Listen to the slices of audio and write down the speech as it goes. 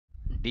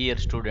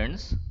Dear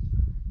students,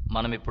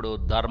 మనం ఇప్పుడు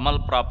thermal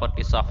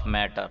properties of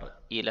matter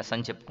ఈ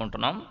లెసన్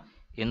చెప్పుకుంటున్నాం.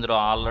 ఇందులో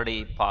ఆల్రెడీ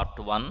పార్ట్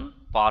 1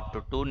 పార్ట్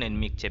 2 నేను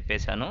మీకు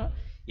చెప్పేశాను.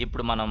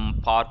 ఇప్పుడు మనం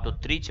పార్ట్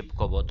 3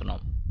 చెప్పుకోబోతున్నాం.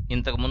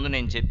 ఇంతకుముందు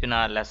నేను చెప్పిన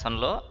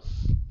లెసన్లో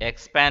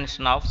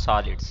ఎక్స్పాన్షన్ ఆఫ్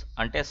సాలిడ్స్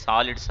అంటే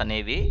సాలిడ్స్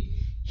అనేవి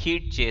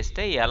హీట్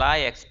చేస్తే ఎలా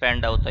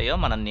ఎక్స్పాండ్ అవుతాయో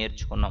మనం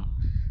నేర్చుకున్నాం.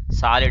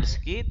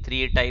 సాలిడ్స్కి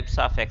 3 టైప్స్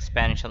ఆఫ్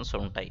ఎక్స్పాన్షన్స్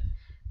ఉంటాయి.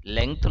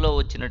 లెంగ్త్లో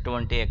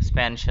వచ్చినటువంటి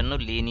ఎక్స్పాన్షన్ను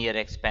లీనియర్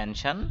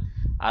ఎక్స్పాన్షన్,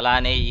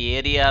 అలానే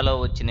ఏరియాలో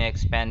వచ్చిన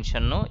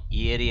ఎక్స్పాన్షన్ను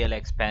ఏరియల్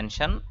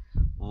ఎక్స్పాన్షన్,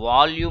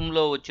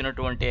 వాల్యూమ్లో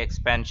వచ్చినటువంటి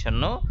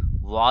ఎక్స్పాన్షన్ను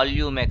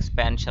వాల్యూమ్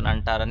ఎక్స్పాన్షన్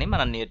అంటారని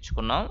మనం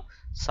నేర్చుకున్నాం.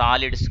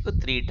 సాలిడ్స్కు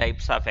 3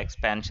 టైప్స్ ఆఫ్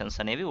ఎక్స్పాన్షన్స్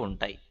అనేవి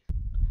ఉంటాయి.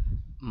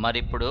 మరి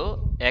ఇప్పుడు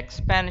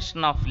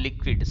ఎక్స్పాన్షన్ ఆఫ్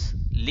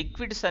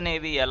లిక్విడ్స్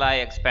అనేవి ఎలా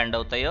ఎక్స్పాండ్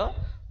అవుతాయో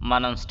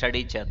మనం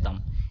స్టడీ చేద్దాం.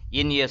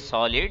 In a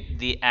solid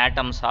the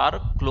atoms are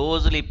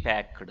closely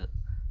packed.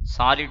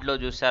 సాలిడ్లో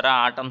చూసారా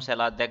ఆటమ్స్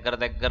ఎలా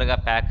దగ్గరగా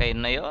pack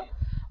అయినాయో,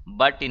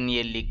 but in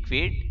a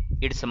liquid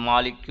it's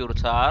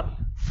molecules are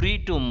free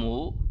to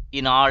move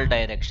in all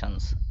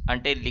directions.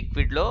 అంటే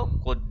లిక్విడ్లో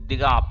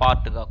కొద్దిగా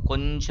అపార్ట్గా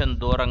కొంచెం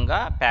దూరంగా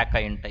ప్యాక్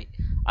అయి ఉంటాయి.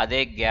 అదే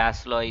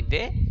గ్యాస్లో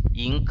అయితే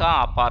ఇంకా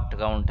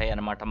అపార్ట్గా ఉంటాయి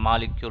అన్నమాట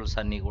మాలిక్యూల్స్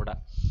అన్నీ కూడా.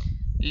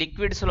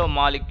 లిక్విడ్స్లో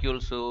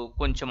మాలిక్యూల్స్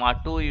కొంచెం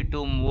అటు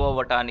ఇటు మూవ్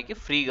అవ్వటానికి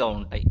ఫ్రీగా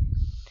ఉంటాయి.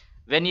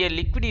 When a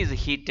liquid is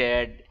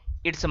heated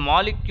its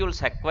molecules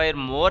acquire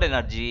more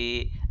energy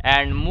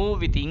and move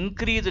with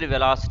increased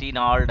velocity in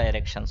all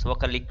directions.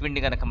 ఒక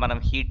లిక్విడ్ని కనుక మనం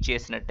హీట్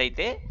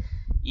చేసినట్టయితే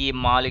ఈ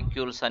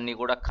మాలిక్యూల్స్ అన్నీ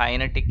కూడా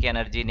కైనటిక్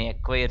ఎనర్జీని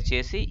ఎక్వైర్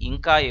చేసి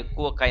ఇంకా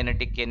ఎక్కువ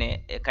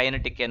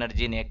కైనటిక్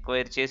ఎనర్జీని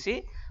ఎక్వైర్ చేసి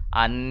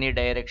అన్ని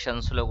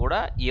డైరెక్షన్స్లో కూడా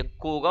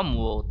ఎక్కువగా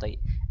మూవ్ అవుతాయి.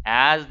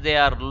 As they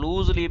are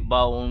loosely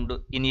bound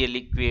in a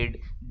liquid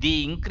the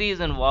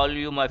increase in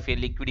volume of A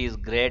liquid is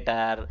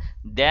greater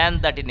than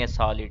that in a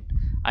solid.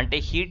 అంటే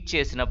హీట్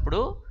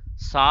చేసినప్పుడు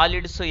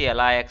సాలిడ్స్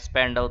ఎలా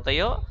ఎక్స్పాండ్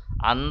అవుతాయో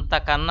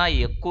అంతకన్నా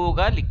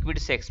ఎక్కువగా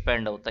లిక్విడ్స్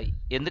ఎక్స్పాండ్ అవుతాయి.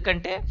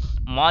 ఎందుకంటే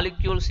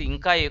మాలిక్యూల్స్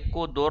ఇంకా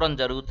ఎక్కువ దూరం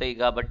జరుగుతాయి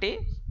కాబట్టి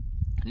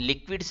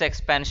లిక్విడ్స్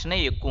ఎక్స్పాన్షనే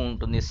ఎక్కువ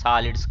ఉంటుంది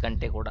సాలిడ్స్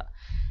కంటే కూడా.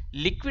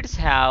 Liquids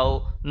have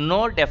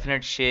no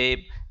definite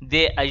shape,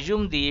 they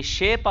assume the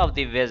shape of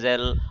the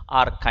vessel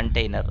are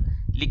container.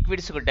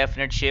 లిక్విడ్స్కు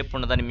definite shape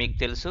ఉండదని మీకు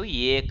తెలుసు.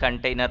 ఏ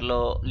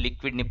కంటైనర్లో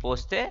లిక్విడ్ని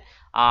పోస్తే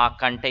ఆ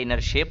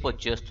కంటైనర్ షేప్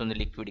వచ్చేస్తుంది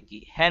లిక్విడ్కి.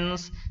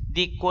 Hence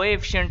the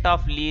coefficient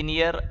of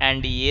linear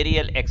and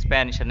aerial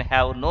expansion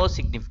have no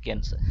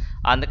significance.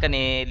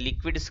 అందుకనే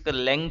లిక్విడ్స్కి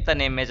లెంగ్త్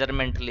అనే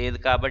మెజర్మెంట్ లేదు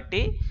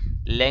కాబట్టి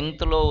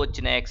లెంగ్త్లో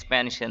వచ్చిన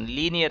ఎక్స్పాన్షన్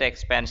లీనియర్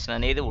ఎక్స్పాన్షన్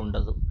అనేది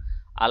ఉండదు.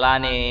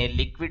 అలానే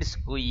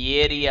లిక్విడ్స్కు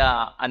ఏరియా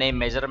అనే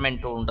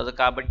మెజర్మెంట్ ఉండదు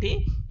కాబట్టి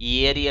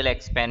ఏరియల్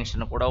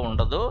ఎక్స్పాన్షన్ కూడా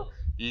ఉండదు.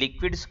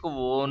 లిక్విడ్స్కు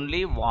ఓన్లీ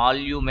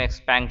వాల్యూమ్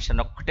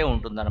ఎక్స్పాన్షన్ ఒక్కటే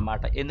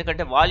ఉంటుందన్నమాట.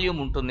 ఎందుకంటే వాల్యూమ్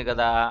ఉంటుంది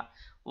కదా,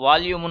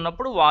 వాల్యూమ్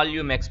ఉన్నప్పుడు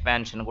వాల్యూమ్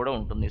ఎక్స్పాన్షన్ కూడా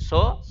ఉంటుంది. సో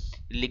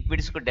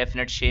లిక్విడ్స్కు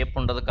డెఫినెట్ షేప్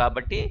ఉండదు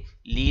కాబట్టి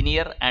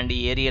లీనియర్ అండ్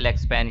ఏరియల్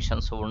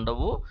ఎక్స్పాన్షన్స్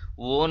ఉండవు,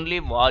 ఓన్లీ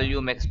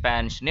వాల్యూమ్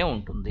ఎక్స్పాన్షనే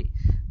ఉంటుంది.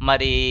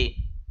 మరి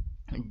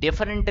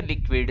different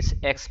liquids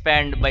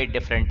expand by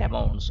different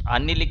amounts.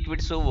 అన్ని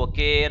లిక్విడ్స్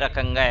ఒకే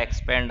రకంగా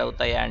ఎక్స్పాండ్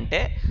అవుతాయా అంటే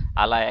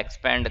అలా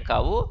ఎక్స్పాండ్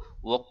కావు.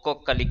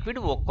 ఒక్కొక్క లిక్విడ్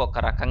ఒక్కొక్క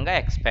రకంగా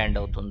ఎక్స్పాండ్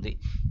అవుతుంది.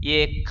 A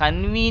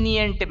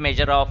convenient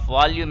measure of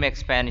volume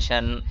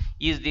expansion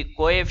is the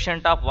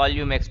coefficient of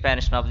volume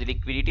expansion of the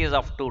liquid. It is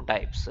of 2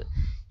 types.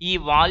 ఈ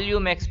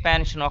వాల్యూమ్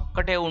ఎక్స్పాన్షన్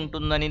ఒక్కటే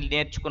ఉంటుందని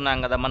నేర్చుకున్నాం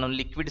కదా మనం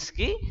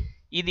లిక్విడ్స్కి.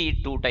 ఇది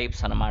 2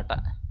 టైప్స్ అనమాట.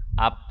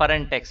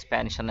 అప్పరెంట్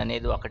ఎక్స్పాన్షన్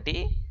అనేది ఒకటి,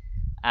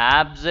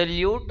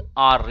 అబ్సల్యూట్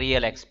ఆర్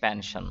రియల్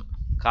ఎక్స్పాన్షన్.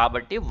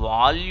 కాబట్టి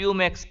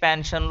వాల్యూమ్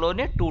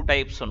ఎక్స్పాన్షన్లోనే 2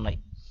 టైప్స్ ఉన్నాయి,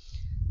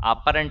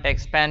 అప్పరెంట్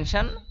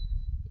ఎక్స్పాన్షన్,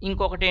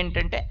 ఇంకొకటి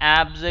ఏంటంటే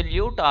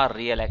అబ్సల్యూట్ ఆర్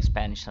రియల్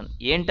ఎక్స్పాన్షన్.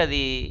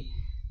 ఏంటది?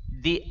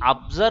 The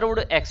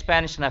observed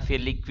expansion of A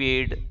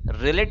liquid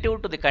relative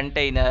to the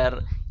container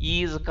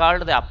is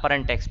called the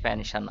apparent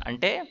expansion.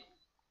 అంటే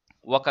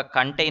ఒక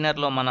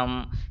కంటైనర్లో మనం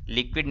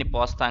లిక్విడ్ని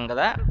పోస్తాం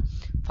కదా,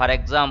 ఫర్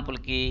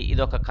ఎగ్జాంపుల్కి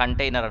ఇది ఒక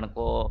కంటైనర్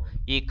అనుకో,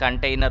 ఈ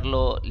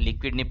కంటైనర్లో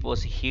లిక్విడ్ని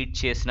పోసి హీట్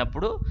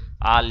చేసినప్పుడు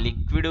ఆ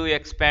లిక్విడ్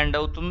ఎక్స్పాండ్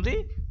అవుతుంది,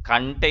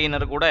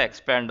 కంటైనర్ కూడా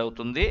ఎక్స్పాండ్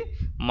అవుతుంది.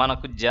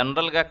 మనకు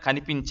జనరల్గా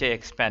కనిపించే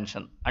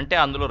ఎక్స్పాన్షన్ అంటే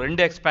అందులో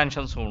 2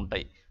 ఎక్స్పాన్షన్స్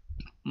ఉంటాయి.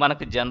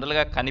 మనకు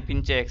జనరల్గా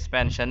కనిపించే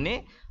ఎక్స్పాన్షన్ని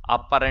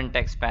అప్పరెంట్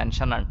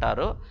ఎక్స్పాన్షన్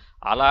అంటారు.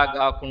 అలా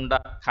కాకుండా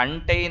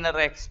కంటైనర్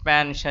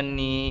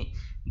ఎక్స్పాన్షన్ని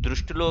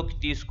దృష్టిలోకి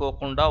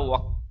తీసుకోకుండా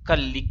ఒక్క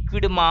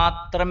లిక్విడ్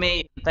మాత్రమే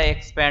ఎంత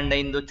ఎక్స్పాండ్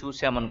అయిందో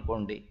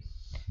చూసామనుకోండి,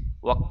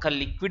 ఒక్క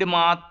లిక్విడ్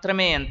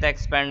మాత్రమే ఎంత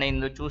ఎక్స్పాండ్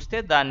అయిందో చూస్తే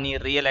దాన్ని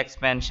real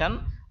expansion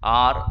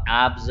are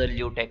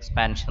absolute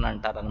expansion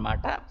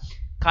అంటారనమాట.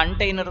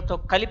 కంటైనర్తో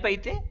కలిపి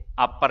అయితే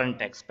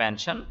apparent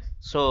expansion.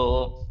 So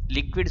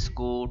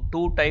లిక్విడ్స్కు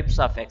 2 types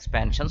of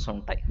expansions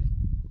ఉంటాయి.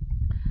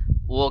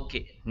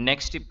 ఓకే,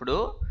 నెక్స్ట్ ఇప్పుడు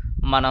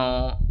మనం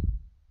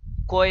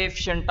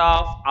కోఎఫిషియంట్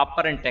ఆఫ్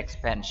అప్పరెంట్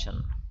ఎక్స్పాన్షన్.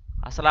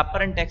 అసలు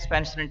అప్పరెంట్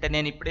ఎక్స్పాన్షన్ అంటే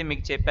నేను ఇప్పుడే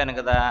మీకు చెప్పాను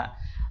కదా,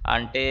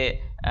 అంటే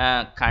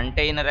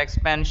కంటైనర్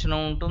ఎక్స్పాన్షన్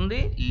ఉంటుంది,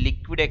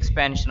 లిక్విడ్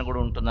ఎక్స్పాన్షన్ కూడా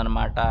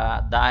ఉంటుందన్నమాట.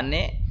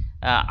 దాన్నే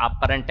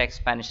అప్పరెంట్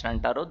ఎక్స్పాన్షన్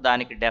అంటారు.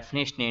 దానికి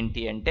డెఫినేషన్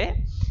ఏంటి అంటే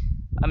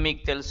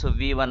మీకు తెలుసు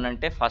V1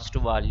 అంటే ఫస్ట్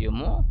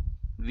వాల్యూము,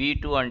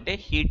 V2 అంటే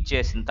హీట్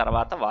చేసిన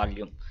తర్వాత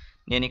వాల్యూమ్.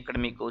 నేను ఇక్కడ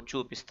మీకు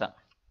చూపిస్తా.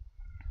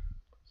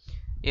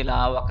 ఇలా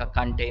ఒక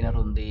కంటైనర్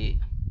ఉంది.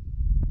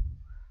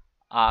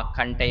 ఆ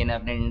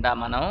కంటైనర్ నిండా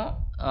మనం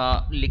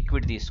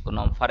లిక్విడ్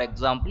తీసుకున్నాం. ఫర్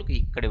ఎగ్జాంపుల్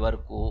ఇక్కడి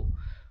వరకు.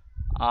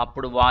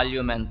 అప్పుడు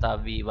వాల్యూమ్ ఎంత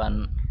V1,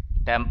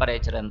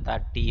 టెంపరేచర్ ఎంత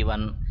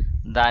T1,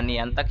 దాన్ని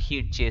ఎంతకు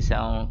హీట్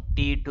చేసాం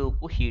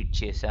T2కు హీట్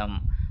చేసాం.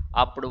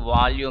 అప్పుడు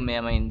వాల్యూమ్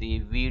ఏమైంది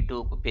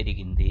V2కు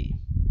పెరిగింది.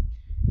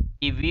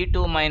 ఈ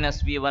V2 మైనస్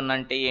V1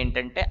 అంటే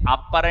ఏంటంటే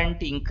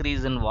అప్పరెంట్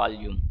ఇంక్రీజ్ ఇన్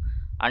వాల్యూమ్.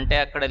 అంటే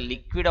అక్కడ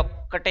లిక్విడ్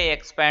ఒక్కటే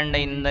ఎక్స్పాండ్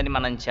అయిందని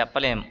మనం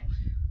చెప్పలేం.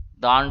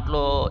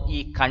 దాంట్లో ఈ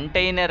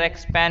కంటైనర్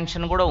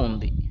ఎక్స్పాన్షన్ కూడా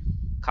ఉంది,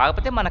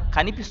 కాకపోతే మనకు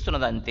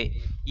కనిపిస్తున్నది అంతే.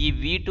 ఈ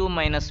V2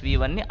 minus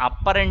V1ని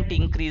apparent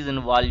increase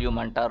in volume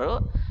అంటారు.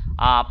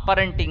 ఆ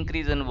అప్పరెంట్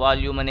ఇంక్రీజ్ ఇన్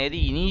వాల్యూమ్ అనేది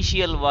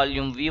ఇనీషియల్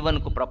వాల్యూమ్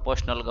V1కు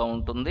ప్రపోర్షనల్గా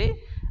ఉంటుంది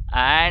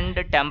అండ్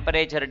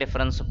టెంపరేచర్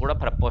డిఫరెన్స్ కూడా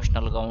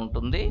ప్రపోర్షనల్గా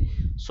ఉంటుంది.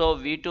 So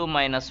V2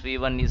 minus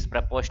V1 is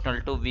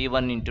proportional to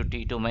V1 into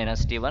T2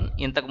 minus T1.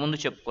 ఇంతకుముందు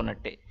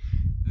చెప్పుకున్నట్టే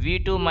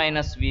V2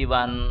 minus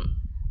V1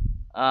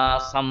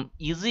 some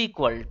is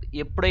equal,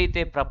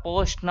 ఎప్పుడైతే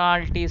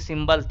proportionality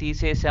symbol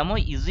తీసేసామో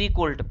is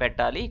equal to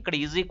పెట్టాలి. ఇక్కడ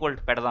is equal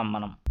to పెడదాం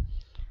మనం.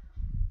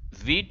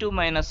 V2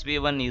 minus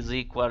V1 is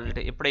equal to,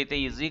 ఎప్పుడైతే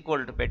is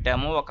equal to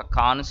పెట్టామో ఒక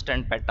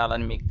constant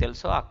పెట్టాలని మీకు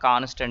తెలుసు. ఆ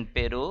కాన్స్టెంట్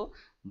పేరు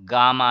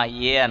గామా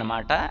ఏ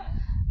అనమాట.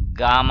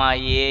 Gamma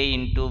A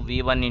into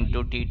V1 into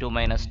T2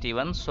 minus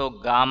T1. So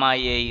gamma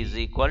A is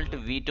equal to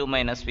V2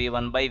 minus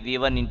V1 by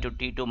V1 into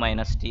T2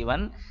 minus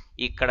T1.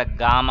 ఇక్కడ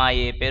గామా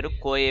ఏ పేరు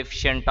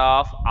coefficient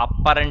of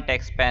apparent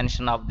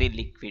expansion of the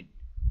liquid.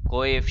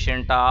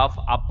 Coefficient of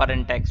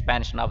apparent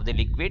expansion of the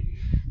liquid.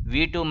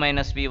 V2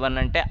 minus V1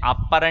 అంటే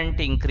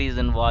apparent increase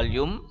in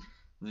volume,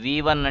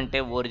 V1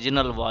 అంటే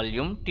original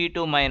volume,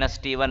 T2 minus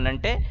T1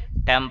 అంటే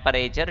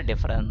temperature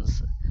difference.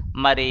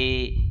 మరి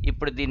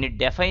ఇప్పుడు దీన్ని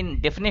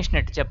definition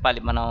ఎట్టు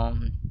చెప్పాలి మనం?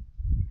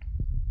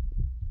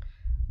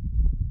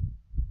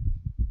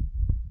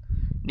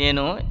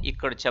 నేను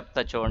ఇక్కడ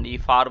చెప్తా చూడండి. ఈ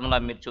ఫార్ములా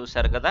మీరు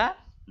చూసారు కదా,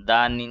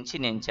 దాని నుంచి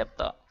నేను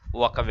చెప్తా.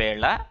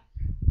 ఒకవేళ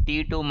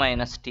T2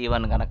 మైనస్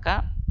T1 కనుక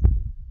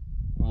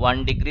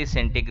 1 డిగ్రీ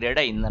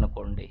సెంటీగ్రేడ్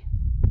అయిందనుకోండి,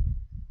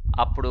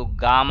 అప్పుడు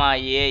గామా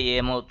ఏ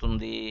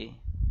ఏమవుతుంది?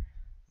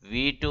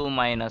 V2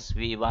 minus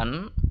V1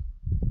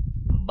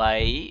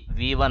 by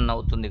V1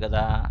 అవుతుంది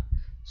కదా.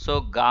 సో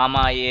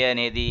గామా ఏ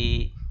అనేది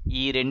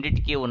ఈ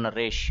రెండిటికి ఉన్న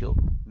రేషియో,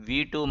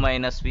 V2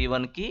 మైనస్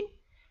V1కి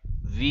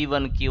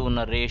V1కి ఉన్న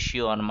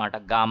రేషియో అనమాట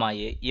గామా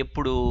ఏ.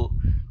 ఎప్పుడు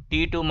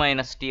T2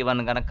 మైనస్ T1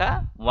 కనుక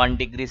 1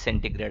 డిగ్రీ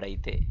సెంటీగ్రేడ్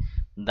అయితే.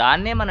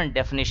 దాన్నే మనం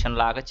డెఫినేషన్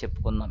లాగా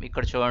చెప్పుకుందాం.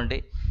 ఇక్కడ చూడండి,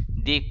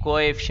 the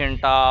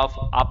coefficient of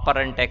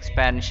apparent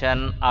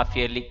expansion of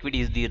A liquid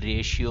is the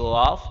ratio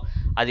of,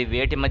 అది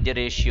వేటి మధ్య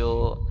ratio?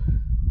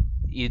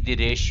 Is the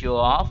ratio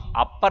of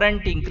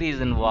apparent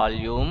increase in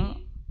volume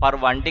per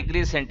 1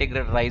 degree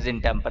centigrade rise in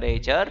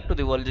temperature to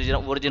the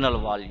original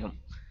volume.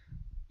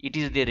 It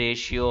is the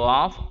ratio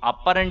of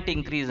apparent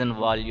increase in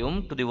volume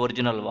to the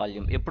original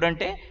volume.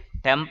 ఎప్పుడంటే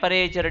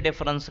temperature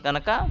difference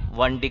కనుక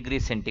 1 degree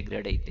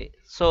centigrade అయితే.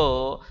 So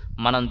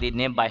మనం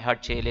దీన్ని by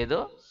heart చేయలేదు,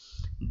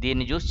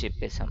 దీన్ని చూసి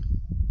చెప్పేశాం.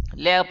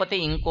 లేకపోతే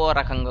ఇంకో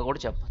రకంగా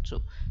కూడా చెప్పచ్చు.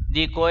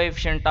 The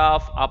coefficient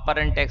of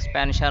apparent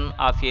expansion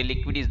of A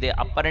liquid is the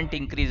apparent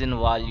increase in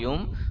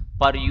volume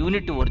per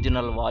unit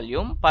original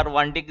volume per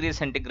 1 degree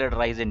centigrade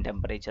rise in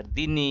temperature.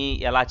 దీన్ని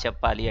ఎలా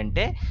చెప్పాలి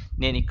అంటే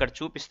నేను ఇక్కడ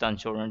చూపిస్తాను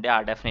చూడండి, ఆ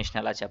డెఫినేషన్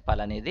ఎలా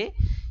చెప్పాలనేది.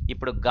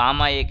 ఇప్పుడు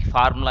గామా ఏకి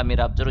ఫార్ములా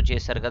మీరు అబ్జర్వ్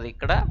చేశారు కదా,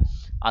 ఇక్కడ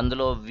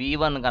అందులో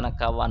V1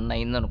 కనుక 1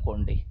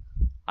 అయిందనుకోండి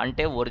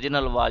అంటే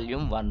original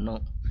volume 1,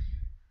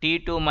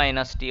 T2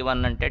 minus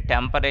T1 అంటే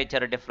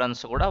టెంపరేచర్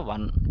డిఫరెన్స్ కూడా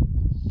 1.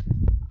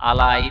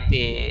 అలా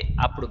అయితే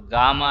అప్పుడు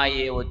గామా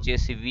ఏ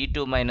వచ్చేసి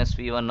V2 మైనస్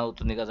V1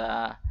 అవుతుంది కదా.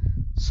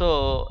 సో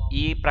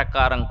ఈ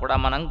ప్రకారం కూడా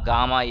మనం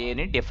గామా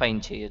ఏని డిఫైన్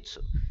చేయొచ్చు.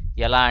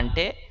 ఎలా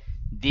అంటే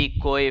the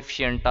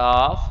coefficient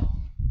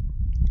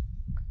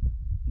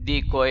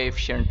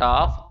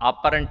of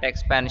apparent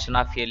expansion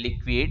of A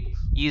liquid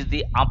is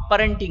the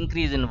apparent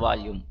increase in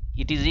volume.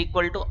 It is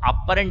equal to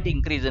apparent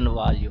increase in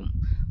volume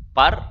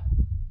per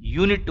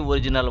unit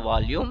original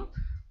volume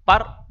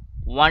per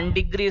 1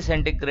 degree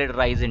centigrade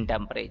rise in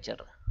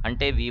temperature.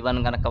 అంటే V1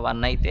 కనుక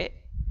 1 అయితే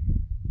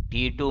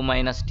T2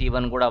 minus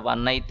T1 కూడా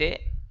 1 అయితే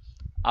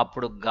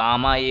అప్పుడు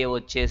gamma ఏ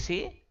వచ్చేసి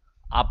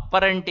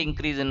apparent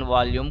increase in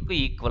వాల్యూమ్కు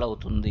equal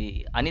అవుతుంది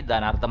అని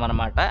దాని అర్థం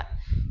అనమాట.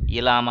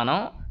 ఇలా మనం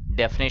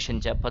డెఫినేషన్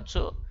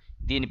చెప్పచ్చు.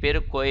 దీని పేరు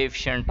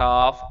కోఎఫిషియంట్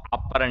ఆఫ్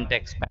అప్పరెంట్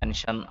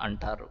ఎక్స్పాన్షన్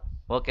అంటారు.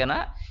 ఓకేనా?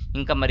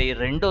 ఇంకా మరి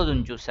రెండోది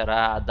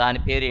చూసారా,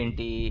 దాని పేరు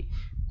ఏంటి?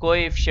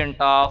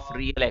 Coefficient of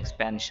real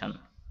expansion.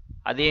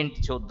 అదేంటి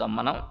చూద్దాం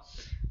మనం.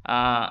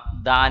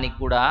 దానికి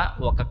కూడా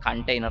ఒక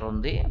కంటైనర్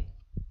ఉంది.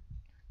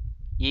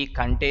 ఈ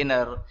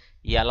కంటైనర్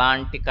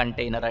ఎలాంటి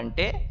కంటైనర్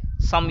అంటే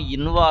సమ్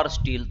ఇన్వార్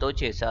స్టీల్తో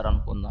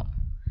చేశారనుకుందాం.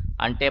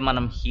 అంటే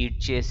మనం హీట్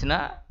చేసిన,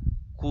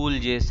 కూల్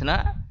చేసిన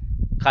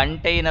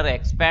కంటైనర్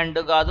ఎక్స్పాండ్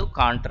కాదు,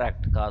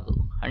 కాంట్రాక్ట్ కాదు.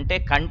 అంటే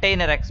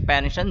కంటైనర్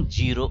ఎక్స్పాన్షన్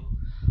 0.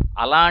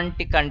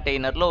 అలాంటి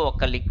కంటైనర్లో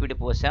ఒక లిక్విడ్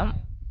పోసాం,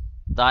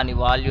 దాని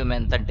వాల్యూమ్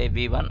ఎంత అంటే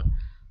V1,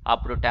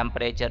 అప్పుడు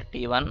టెంపరేచర్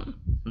T1,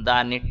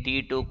 దాన్ని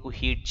T2కు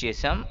హీట్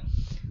చేసాం,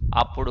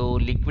 అప్పుడు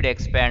లిక్విడ్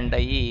ఎక్స్పాండ్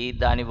అయ్యి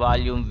దాని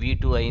వాల్యూమ్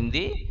V2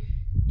 అయింది.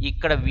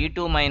 ఇక్కడ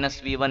V2 మైనస్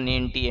V1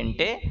 ఏంటి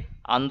అంటే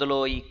అందులో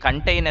ఈ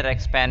కంటైనర్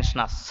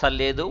ఎక్స్పాన్షన్ అస్సలు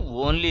లేదు,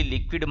 ఓన్లీ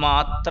లిక్విడ్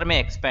మాత్రమే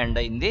ఎక్స్పాండ్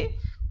అయింది.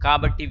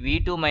 కాబట్టి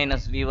V2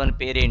 మైనస్ V1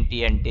 పేరేంటి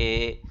అంటే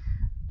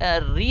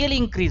real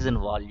increase in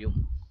volume.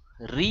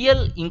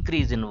 Real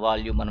increase in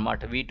volume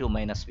అనమాట V2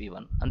 మైనస్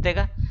V1,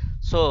 అంతేగా.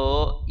 సో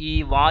ఈ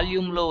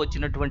వాల్యూమ్లో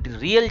వచ్చినటువంటి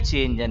రియల్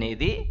చేంజ్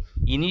అనేది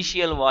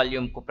ఇనీషియల్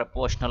వాల్యూమ్కు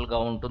ప్రపోర్షనల్గా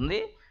ఉంటుంది,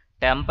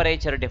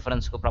 టెంపరేచర్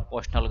డిఫరెన్స్కు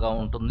ప్రపోర్షనల్గా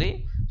ఉంటుంది.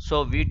 So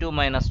V2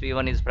 minus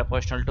V1 is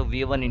proportional to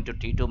V1 into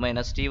T2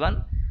 minus T1.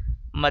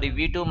 మరి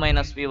V2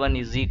 minus V1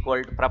 is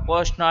equal to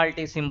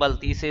proportionality symbol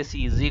తీసేసి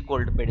ఈజ్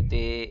ఈక్వల్ టు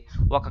పెడితే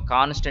ఒక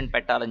కాన్స్టెంట్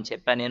పెట్టాలని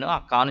చెప్పాను నేను. ఆ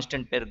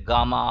కాన్స్టెంట్ పేరు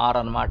గామా ఆర్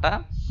అనమాట.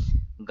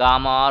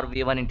 Gamma are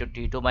V1 into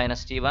T2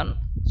 minus T1.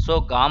 So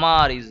gamma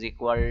are is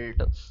equal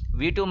to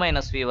V2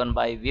 minus V1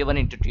 by V1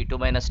 into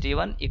T2 minus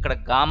T1. ఇక్కడ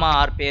గామా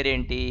ఆర్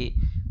పేరేంటి?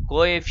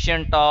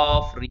 Coefficient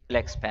of real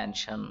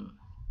expansion.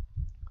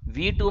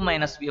 V2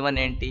 minus V1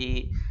 ఏంటి?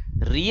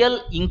 Real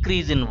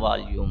increase in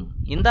volume.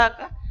 ఇందాక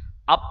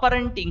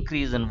apparent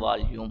increase in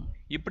volume,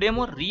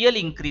 ఇప్పుడేమో real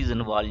increase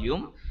in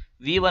volume.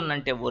 V1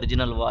 అంటే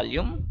original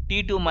volume,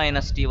 T2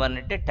 minus T1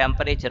 అంటే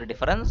temperature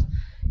difference.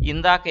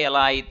 ఇందాక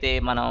ఎలా అయితే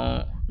మనం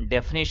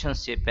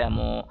డెఫినేషన్స్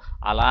చెప్పామో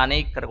అలానే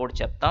ఇక్కడ కూడా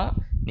చెప్తాం.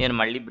 నేను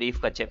మళ్ళీ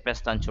బ్రీఫ్గా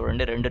చెప్పేస్తాను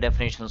చూడండి. 2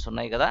 డెఫినేషన్స్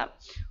ఉన్నాయి కదా.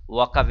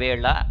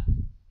 ఒకవేళ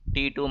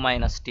T2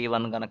 మైనస్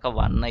T1 కనుక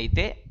 1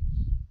 అయితే,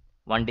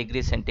 1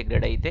 డిగ్రీ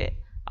సెంటిగ్రేడ్ అయితే,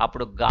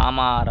 అప్పుడు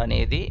గామా ఆర్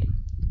అనేది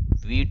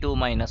V2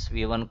 మైనస్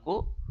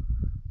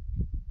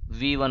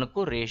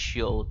V1కు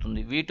రేషియో అవుతుంది.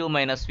 V2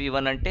 మైనస్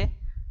V1 అంటే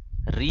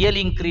రియల్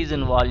ఇంక్రీజ్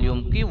ఇన్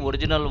వాల్యూమ్కి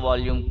ఒరిజినల్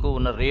వాల్యూమ్కు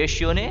ఉన్న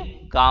రేషియోనే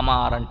గామా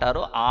ఆర్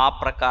అంటారు. ఆ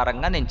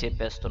ప్రకారంగా నేను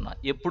చెప్పేస్తున్నా.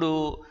 ఎప్పుడు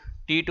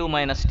T2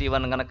 మైనస్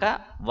T1 కనుక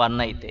 1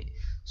 అయితే.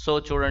 సో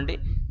చూడండి,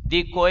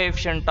 the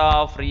coefficient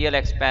of real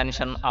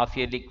expansion of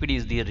A liquid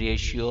is the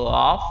ratio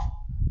of,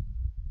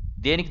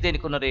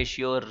 దేనికి ఉన్న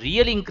ratio?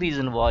 Real increase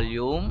in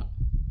volume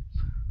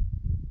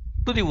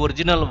to the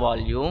original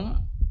volume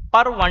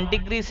per 1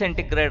 degree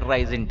centigrade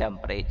rise in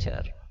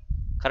temperature.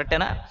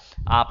 కరెక్టేనా?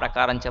 ఆ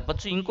ప్రకారం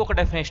చెప్పొచ్చు. ఇంకొక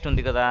డెఫినేషన్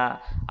ఉంది కదా,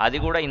 అది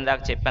కూడా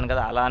ఇందాక చెప్పాను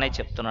కదా, అలానే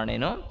చెప్తున్నా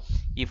నేను.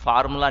 ఈ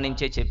ఫార్ములా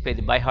నుంచే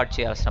చెప్పేది, బై హార్ట్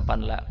చేయాల్సిన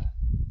పనిలా.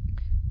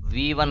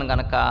 V1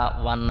 కనుక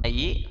 1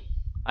 అయ్యి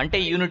అంటే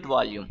unit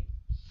volume,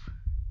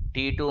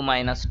 T2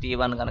 minus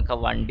T1 కనుక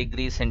 1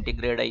 డిగ్రీ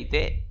సెంటిగ్రేడ్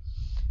అయితే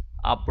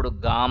అప్పుడు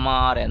గామా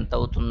ఆర్ ఎంత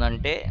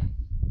అవుతుందంటే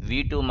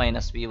V2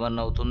 మైనస్ V1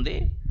 అవుతుంది.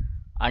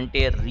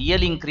 అంటే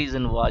రియల్ ఇంక్రీజ్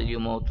ఇన్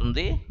వాల్యూమ్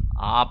అవుతుంది.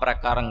 ఆ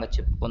ప్రకారంగా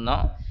చెప్పుకుందాం.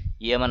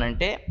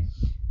 ఏమనంటే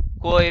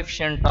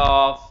coefficient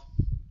of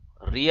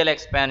real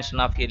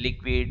expansion of A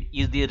liquid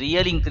is the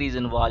real increase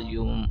in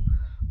volume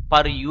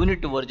per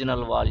unit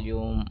original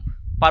volume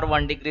per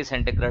 1 degree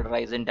centigrade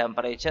rise in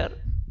temperature.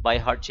 By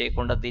heart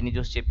చేయకుండా దీన్ని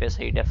చూసి చెప్పేసి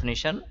ఈ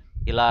డెఫినేషన్.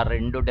 ఇలా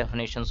 2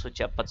 డెఫినేషన్స్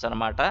చెప్పచ్చు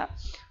అనమాట.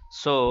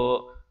 సో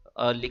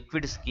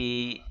లిక్విడ్స్కి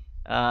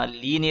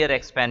లీనియర్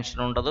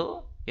ఎక్స్పాన్షన్ ఉండదు,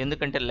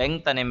 ఎందుకంటే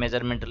లెంగ్త్ అనే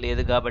మెజర్మెంట్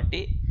లేదు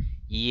కాబట్టి.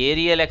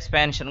 ఏరియల్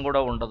ఎక్స్పాన్షన్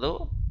కూడా ఉండదు,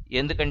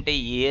 ఎందుకంటే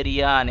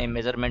ఏరియా అనే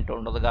మెజర్మెంట్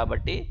ఉండదు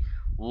కాబట్టి.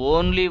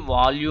 ఓన్లీ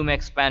వాల్యూమ్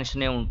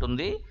ఎక్స్పాన్షనే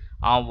ఉంటుంది.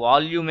 ఆ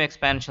వాల్యూమ్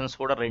ఎక్స్పాన్షన్స్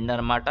కూడా 2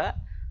 అనమాట,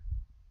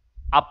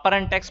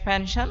 apparent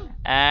expansion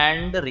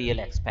and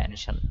real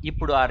expansion.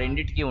 ఇప్పుడు ఆ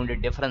రెండింటికి ఉండే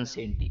డిఫరెన్స్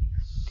ఏంటి?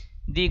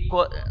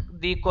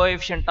 The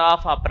coefficient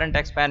of apparent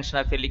expansion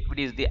of a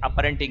liquid is the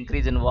apparent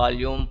increase in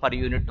volume per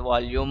unit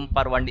volume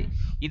per 1.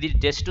 ఇది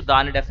జస్ట్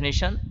దాని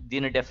డెఫినేషన్,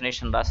 దీని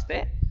డెఫినేషన్ రాస్తే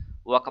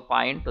ఒక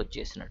పాయింట్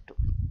వచ్చేసినట్టు.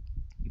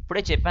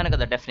 ఇప్పుడే చెప్పాను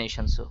కదా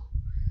definitions.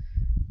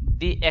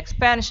 The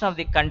expansion of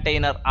the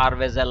container are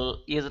vessel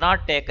is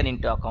not taken in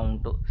to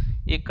account.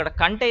 ఇక్కడ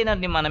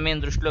కంటైనర్ని మనమేం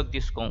దృష్టిలోకి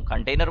తీసుకోం,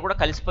 కంటైనర్ కూడా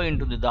కలిసిపోయి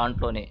ఉంటుంది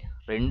దాంట్లోనే.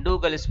 2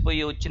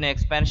 కలిసిపోయి వచ్చిన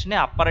ఎక్స్పాన్షనే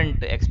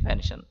అప్పరెంట్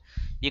ఎక్స్పాన్షన్.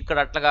 ఇక్కడ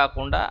అట్లా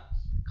కాకుండా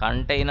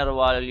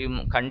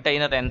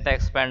కంటైనర్ ఎంత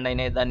ఎక్స్పాండ్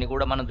అయినా దాన్ని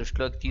కూడా మనం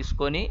దృష్టిలోకి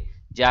తీసుకొని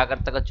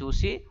జాగ్రత్తగా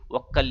చూసి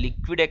ఒక్క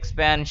లిక్విడ్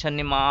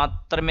ఎక్స్పాన్షన్ని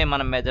మాత్రమే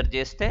మనం మెజర్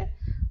చేస్తే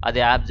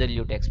అది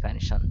absolute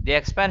expansion. The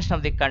expansion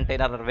of the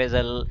container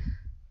vessel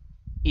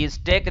is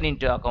taken in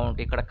to account.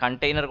 ఇక్కడ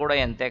కంటైనర్ కూడా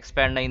ఎంత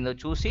ఎక్స్పాండ్ అయిందో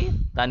చూసి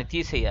దాన్ని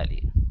తీసేయాలి,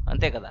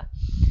 అంతే కదా.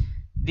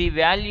 The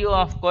value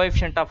of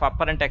coefficient of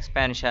apparent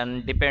expansion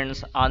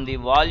depends on the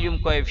volume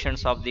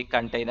coefficients of the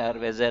container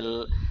vessel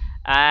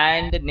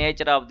and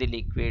nature of the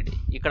liquid.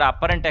 ఇక్కడ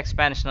అప్పరెంట్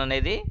ఎక్స్పాన్షన్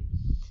అనేది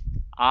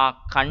ఆ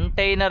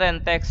కంటైనర్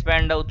ఎంత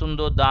ఎక్స్పాండ్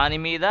అవుతుందో దాని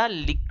మీద,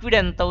 లిక్విడ్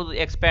ఎంత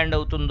ఎక్స్పాండ్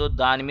అవుతుందో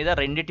దాని మీద,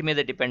 రెండింటి మీద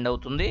డిపెండ్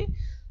అవుతుంది.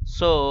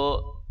 సో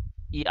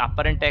ఈ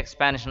అప్పరెంట్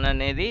ఎక్స్పాన్షన్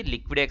అనేది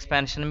లిక్విడ్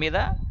ఎక్స్పాన్షన్ మీద,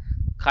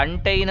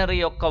 కంటైనర్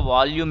యొక్క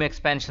వాల్యూమ్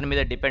ఎక్స్పాన్షన్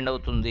మీద డిపెండ్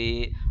అవుతుంది.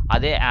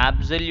 అదే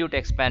అబ్సల్యూట్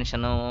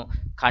ఎక్స్పాన్షన్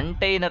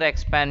కంటైనర్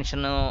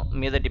ఎక్స్పాన్షన్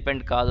మీద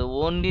డిపెండ్ కాదు,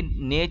 only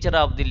nature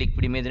of the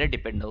liquid మీదనే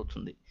డిపెండ్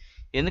అవుతుంది.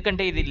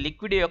 ఎందుకంటే ఇది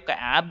లిక్విడ్ యొక్క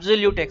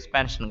అబ్సల్యూట్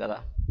ఎక్స్పాన్షన్ కదా,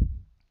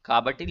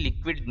 కాబట్టి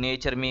లిక్విడ్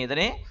నేచర్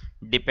మీదనే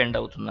డిపెండ్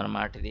అవుతుంది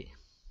అన్నమాట ఇది.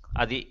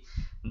 అది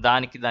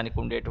దానికి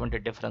ఉండేటువంటి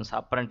difference,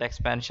 apparent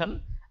expansion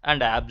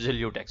and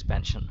absolute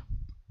expansion.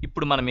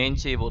 ఇప్పుడు మనం ఏం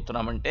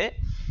చేయబోతున్నామంటే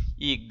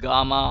ఈ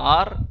గామా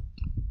ఆర్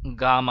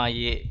గామా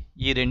ఏ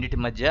ఈ రెండిటి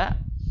మధ్య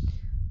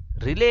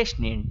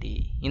రిలేషన్ ఏంటి.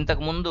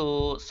 ఇంతకుముందు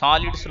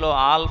సాలిడ్స్లో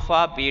ఆల్ఫా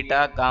బీటా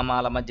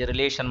గామాల మధ్య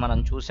రిలేషన్ మనం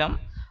చూసాం.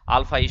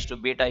 Alpha is to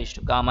beta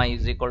is to gamma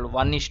is equal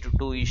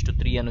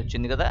 1:2:3 అని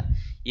వచ్చింది కదా.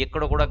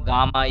 ఇక్కడ కూడా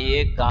గామా ఏ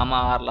గామా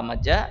ఆర్ల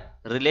మధ్య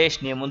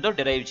రిలేషన్ ఏముందో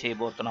డిరైవ్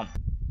చేయబోతున్నాం.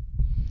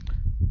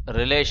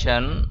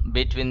 Relation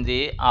between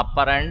the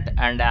apparent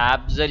and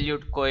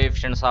absolute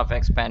coefficients of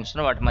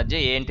expansion, వాటి మధ్య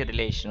ఏంటి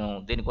రిలేషను.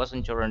 దీనికోసం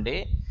చూడండి,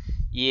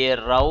 ఏ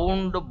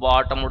round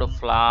bottomed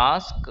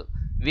flask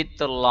with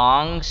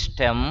long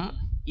stem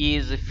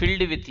is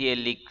filled with a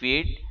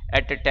liquid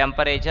at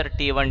temperature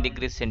T1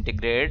 degrees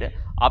centigrade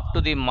up to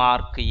the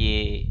mark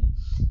A.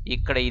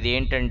 ఇక్కడ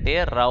ఇదేంటంటే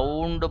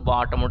round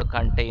bottomed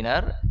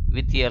container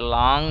with a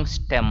long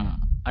stem,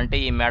 అంటే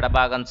ఈ మెడ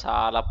భాగం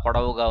చాలా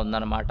పొడవుగా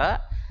ఉందన్నమాట.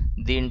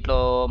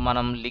 దీంట్లో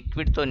మనం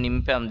లిక్విడ్తో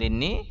నింపాం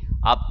దీన్ని.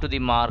 Up to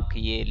the mark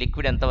A,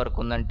 liquid ఎంత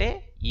వరకు ఉందంటే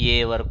ఏ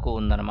వరకు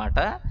ఉందన్నమాట.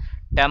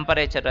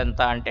 టెంపరేచర్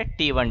ఎంత అంటే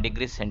T1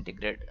 degrees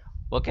centigrade.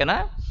 ఓకేనా,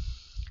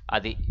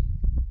 అది.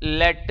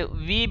 Let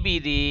we be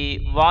the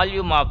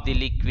volume of the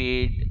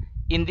liquid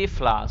in the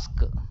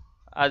flask.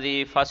 అది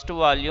ఫస్ట్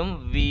వాల్యూమ్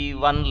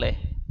V1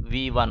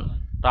 V1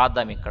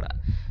 రాద్దాం ఇక్కడ.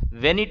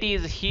 When it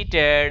is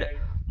heated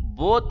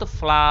both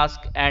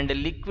flask and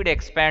liquid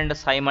expand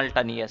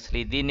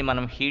సైమల్టనియస్లీ. దీన్ని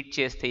మనం హీట్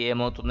చేస్తే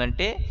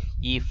ఏమవుతుందంటే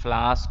ఈ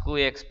ఫ్లాస్క్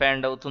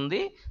ఎక్స్పాండ్ అవుతుంది,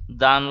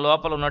 దాని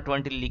లోపల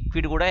ఉన్నటువంటి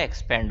లిక్విడ్ కూడా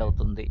ఎక్స్పాండ్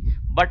అవుతుంది.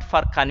 But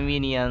for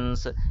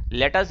convenience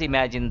let us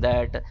imagine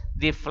that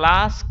the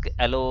flask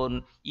alone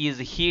is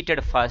heated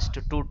first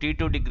to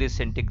T2 degrees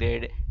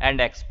centigrade and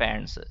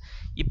expands.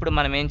 ఇప్పుడు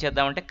మనం ఏం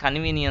చేద్దామంటే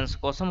కన్వీనియన్స్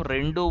కోసం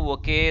రెండు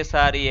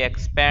ఒకేసారి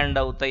ఎక్స్పాండ్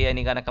అవుతాయి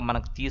అని కనుక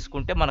మనకు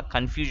తీసుకుంటే మనకు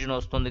కన్ఫ్యూజన్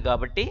వస్తుంది.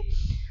 కాబట్టి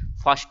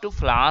ఫస్ట్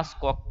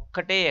ఫ్లాస్క్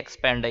ఒక్కటే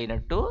ఎక్స్పాండ్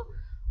అయినట్టు,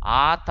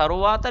 ఆ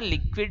తరువాత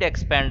లిక్విడ్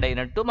ఎక్స్పాండ్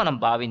అయినట్టు మనం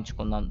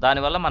భావించుకుందాం.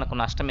 దానివల్ల మనకు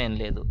నష్టమేం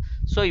లేదు.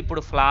 సో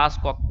ఇప్పుడు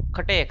ఫ్లాస్క్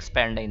ఒక్కటే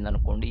ఎక్స్పాండ్ అయింది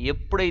అనుకోండి.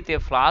 ఎప్పుడైతే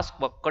ఫ్లాస్క్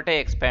ఒక్కటే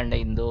ఎక్స్పాండ్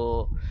అయిందో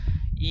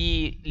ఈ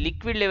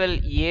లిక్విడ్ లెవెల్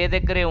ఏ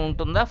దగ్గరే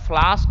ఉంటుందో,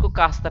 ఫ్లాస్క్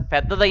కాస్త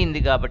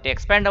పెద్దదైంది కాబట్టి,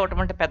 ఎక్స్పాండ్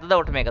అవ్వటం అంటే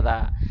పెద్దదవటమే కదా,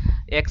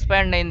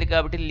 ఎక్స్పాండ్ అయింది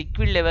కాబట్టి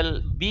లిక్విడ్ లెవెల్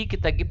బీకి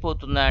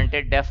తగ్గిపోతుందా అంటే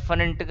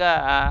డెఫినెట్గా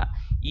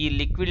ఈ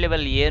లిక్విడ్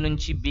లెవెల్ ఏ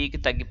నుంచి బీకి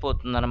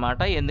తగ్గిపోతుంది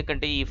అనమాట.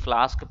 ఎందుకంటే ఈ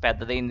ఫ్లాస్క్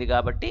పెద్దదైంది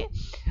కాబట్టి.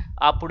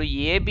 అప్పుడు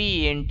ఏబి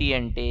ఏంటి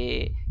అంటే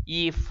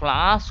ఈ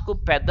ఫ్లాస్క్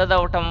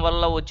పెద్దదవటం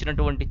వల్ల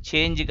వచ్చినటువంటి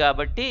చేంజ్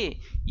కాబట్టి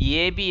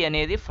ఏబి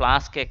అనేది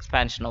ఫ్లాస్క్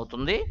ఎక్స్పాన్షన్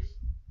అవుతుంది.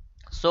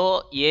 So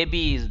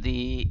AB is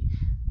the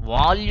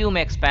volume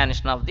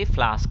expansion of the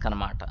flask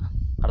అనమాట.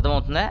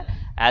 అర్థమవుతుందా?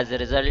 As a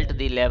result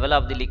the level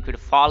of the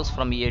liquid falls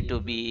from A to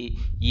be.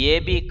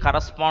 AB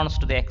corresponds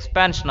to the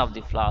expansion of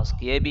the flask.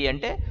 AB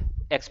అంటే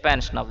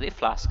expansion of the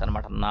flask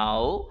అనమాట. Now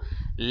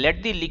let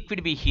the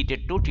liquid B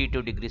heated to T2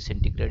 degrees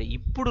centigrade.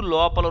 ఇప్పుడు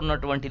లోపల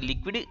ఉన్నటువంటి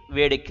liquid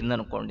వేడెక్కింది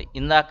అనుకోండి.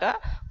 ఇందాక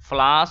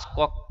flask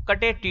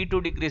ఒక్కటే T2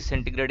 degrees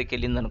centigradeకి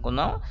వెళ్ళింది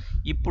అనుకుందాం.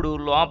 ఇప్పుడు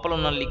లోపల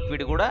ఉన్న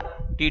లిక్విడ్ కూడా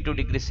T2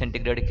 degrees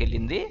centigradeకి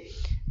వెళ్ళింది.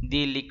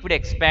 The liquid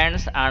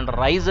expands and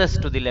rises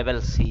to the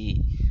level C.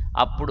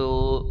 అప్పుడు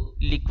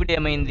లిక్విడ్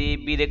ఏమైంది,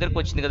 బి దగ్గరకు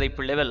వచ్చింది కదా.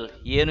 ఇప్పుడు లెవెల్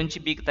ఏ నుంచి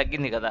బికి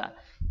తగ్గింది కదా.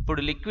 ఇప్పుడు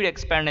లిక్విడ్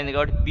ఎక్స్పాండ్ అయింది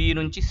కాబట్టి బి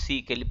నుంచి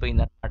సికి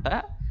వెళ్ళిపోయింది అనమాట.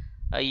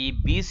 ఈ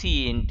బీసీ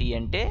ఏంటి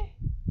అంటే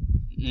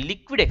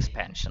liquid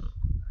expansion,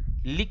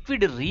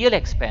 liquid real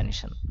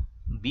expansion.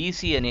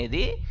 BC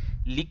అనేది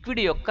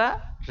లిక్విడ్ యొక్క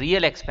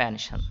real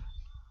expansion,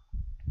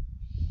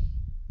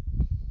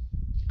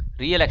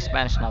 real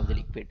expansion of the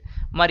liquid.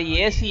 మరి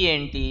ఏసీ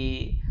ఏంటి,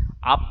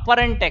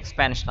 apparent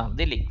expansion of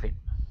the liquid.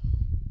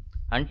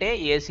 అంటే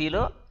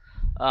ఏసీలో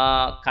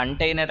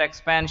కంటైనర్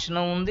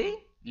ఎక్స్పాన్షన్ ఉంది,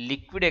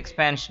 లిక్విడ్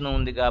ఎక్స్పాన్షన్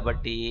ఉంది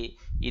కాబట్టి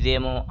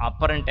ఇదేమో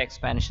అప్పరెంట్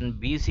ఎక్స్పాన్షన్,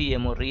 బీసీ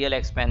ఏమో రియల్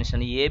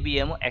ఎక్స్పాన్షన్, ఏబి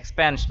ఏమో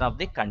ఎక్స్పాన్షన్ ఆఫ్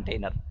ది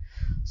కంటైనర్.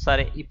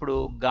 సరే, ఇప్పుడు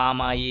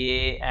gamma A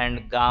and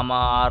gamma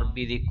R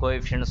be the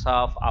coefficients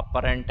of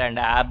apparent and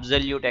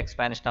absolute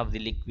expansion of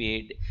the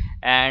liquid,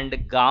 and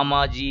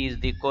gamma G is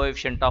the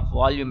coefficient of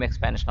volume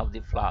expansion of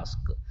the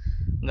flask.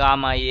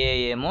 Gamma ఏ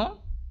ఏమో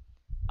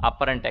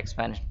apparent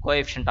expansion,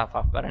 coefficient of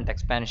apparent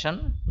expansion.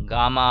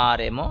 Gamma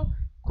are ఏమో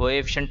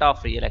coefficient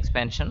of real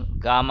expansion.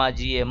 Gamma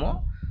G ఏమో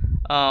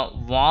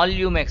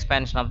volume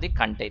expansion of the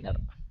container.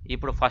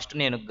 ఇప్పుడు first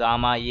నేను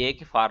gamma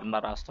ఏకి formula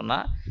రాస్తున్నా.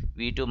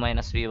 V2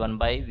 - V1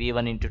 by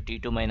V1 into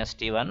T2 -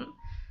 T1.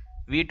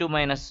 V2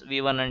 -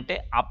 V1 అంటే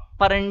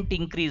apparent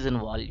increase in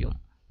volume.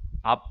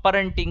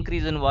 Apparent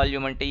increase in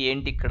volume అంటే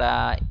ఏంటి, ఇక్కడ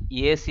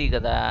AC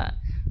కదా,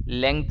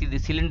 లెంగ్త్ ఇది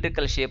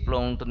సిలిండ్రికల్ షేప్లో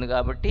ఉంటుంది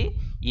కాబట్టి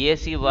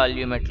ఏసీ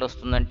వాల్యూమ్ ఎట్లా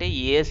వస్తుందంటే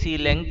ఏసీ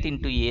లెంగ్త్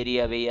ఇంటూ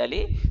ఏరియా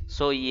వేయాలి.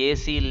 So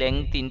AC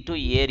length into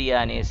area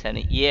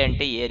అనేసాను. ఏ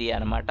అంటే ఏరియా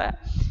అనమాట.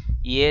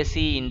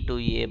 AC into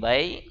A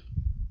by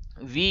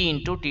V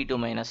into T2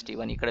 minus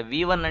T1. ఇక్కడ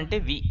V1 అంటే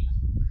వి,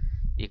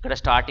 ఇక్కడ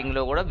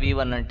స్టార్టింగ్లో కూడా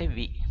V1 అంటే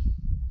వి.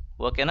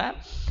 ఓకేనా?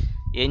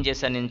 ఏం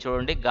చేశాను నేను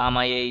చూడండి,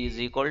 gamma A is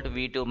equal to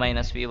V2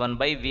 minus V1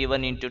 by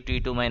V1 into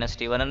T2 minus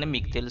T1 అని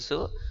మీకు తెలుసు.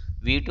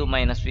 V2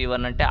 మైనస్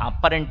V1 అంటే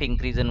అప్పరెంట్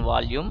ఇంక్రీజ్ ఇన్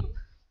వాల్యూమ్.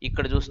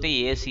 ఇక్కడ చూస్తే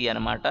ఏసీ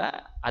అనమాట.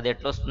 అది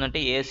ఎట్లా వస్తుందంటే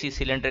ఏసీ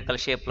సిలిండ్రికల్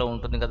షేప్లో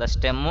ఉంటుంది కదా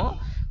స్టెమ్,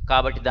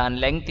 కాబట్టి దాని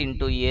length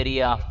into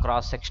area of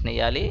cross section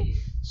వేయాలి.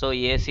 So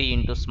AC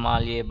into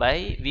small A by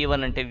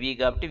V1 అంటే వి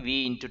కాబట్టి V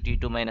into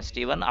T2 minus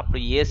T1. అప్పుడు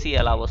ఏసీ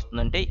ఎలా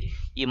వస్తుందంటే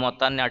ఈ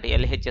మొత్తాన్ని అటు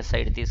ఎల్హెచ్ఎస్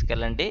సైడ్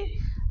తీసుకెళ్ళండి.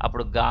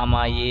 అప్పుడు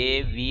gamma A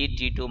we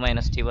T2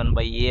 minus T1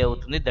 by ఏ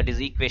అవుతుంది. That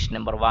is equation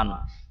number 1.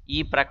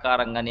 ఈ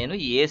ప్రకారంగా నేను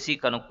ఏసీ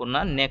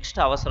కనుక్కున్నా. నెక్స్ట్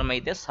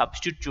అవసరమైతే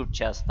సబ్స్టిట్యూట్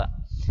చేస్తా.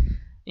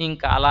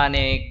 ఇంకా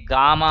అలానే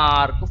గామా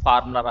ఆర్కు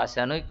ఫార్ములా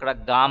రాశాను. ఇక్కడ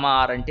గామా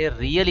ఆర్ అంటే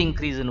real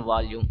increase in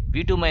volume,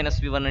 V2 minus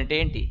V1 అంటే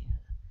ఏంటి,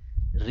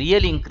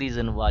 రియల్ ఇంక్రీజ్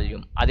ఇన్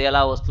వాల్యూమ్. అది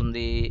ఎలా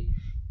వస్తుంది,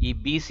 ఈ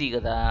బీసీ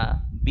కదా,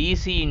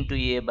 BC into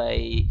A by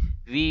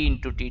V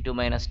into T2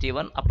 minus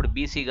T1. అప్పుడు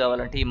బీసీ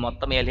కావాలంటే ఈ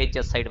మొత్తం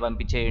ఎల్హెచ్ఎస్ సైడ్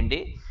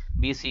పంపించేయండి.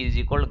 BC is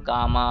equal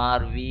gamma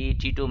are we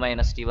T2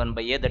 minus T1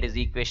 by A, that is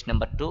equation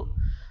number 2.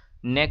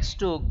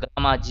 Next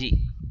gamma G,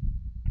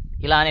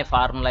 ఇలానే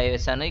formula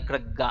వేసాను. ఇక్కడ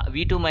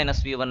V2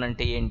 minus V1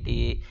 అంటే ఏంటి,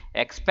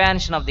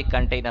 ఎక్స్పాన్షన్ ఆఫ్ ది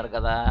కంటైనర్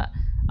కదా,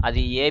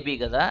 అది ఏబీ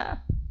కదా,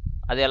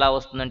 అది ఎలా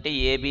వస్తుందంటే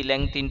ఏబీ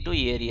లెంగ్త్ ఇంటూ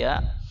ఏరియా,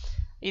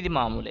 ఇది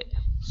మామూలే.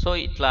 సో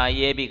ఇట్లా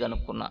ఏబీ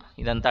కనుక్కున్నా,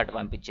 ఇదంతా అటు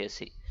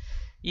పంపించేసి.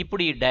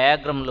 ఇప్పుడు ఈ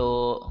డయాగ్రామ్లో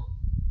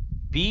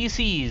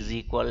BC is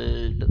equal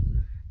to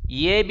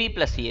AB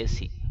plus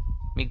AC,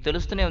 మీకు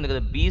తెలుస్తూనే ఉంది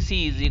కదా, BC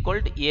is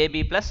equal to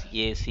AB plus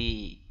AC,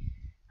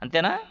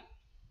 అంతేనా?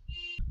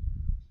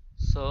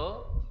 సో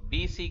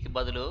బీసీకి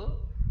బదులు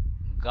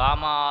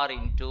gamma are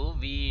into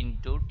V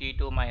into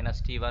T2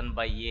 minus T1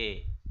 by ఏ,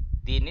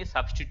 దీన్ని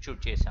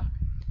సబ్స్టిట్యూట్ చేసాం.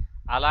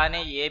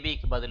 అలానే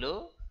ఏబీకి బదులు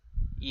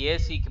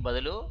ఏసీకి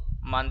బదులు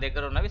మన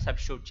దగ్గర ఉన్నవి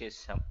సబ్స్టిట్యూట్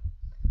చేసాం.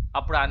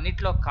 అప్పుడు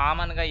అన్నిట్లో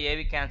కామన్గా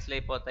ఏవి క్యాన్సిల్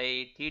అయిపోతాయి,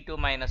 T2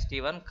 మైనస్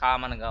T1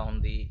 కామన్గా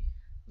ఉంది,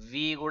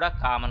 వి కూడా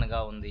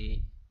కామన్గా ఉంది,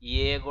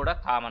 ఏ కూడా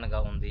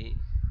కామన్గా ఉంది.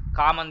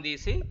 కామన్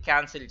తీసి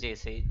క్యాన్సిల్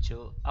చేసేయచ్చు.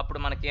 అప్పుడు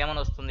మనకి ఏమని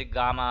వస్తుంది,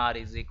 gamma are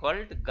is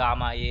equal to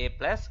gamma A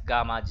plus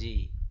gamma G.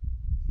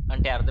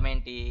 అంటే అర్థం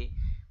ఏంటి,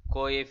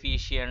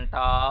 coefficient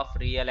of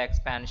real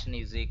expansion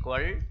is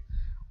equal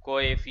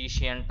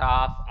coefficient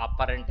of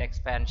apparent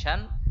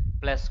expansion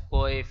plus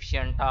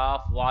coefficient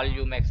of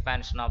volume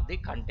expansion of the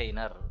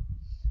container.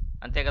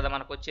 అంతే కదా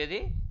మనకు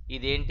వచ్చేది.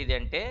 ఇదేంటిది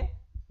అంటే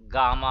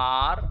గామా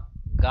ఆర్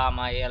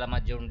గామా ఏల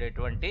మధ్య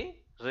ఉండేటువంటి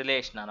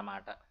రిలేషన్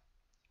అన్నమాట.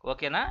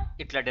 ఓకేనా?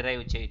 ఇట్లా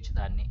డిరైవ్ చేయొచ్చు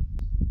దాన్ని.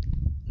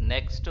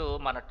 నెక్స్ట్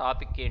మన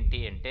టాపిక్ ఏంటి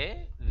అంటే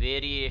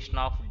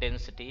variation of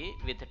density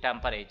with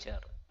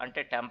temperature.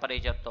 అంటే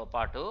టెంపరేచర్తో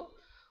పాటు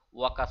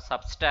ఒక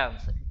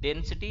సబ్స్టాన్స్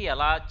డెన్సిటీ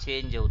ఎలా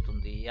చేంజ్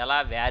అవుతుంది, ఎలా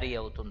వ్యారీ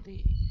అవుతుంది.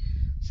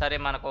 సరే,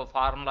 మనకు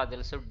ఫార్ములా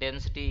తెలుసు,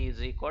 density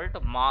is equal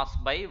to mass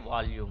by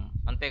volume,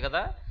 అంతే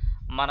కదా.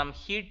 మనం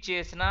హీట్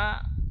చేసినా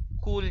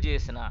కూల్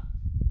చేసినా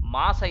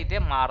మాస్ అయితే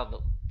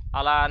మారదు,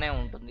 అలానే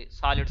ఉంటుంది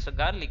సాలిడ్స్కి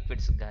కానీ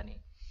లిక్విడ్స్కి కానీ.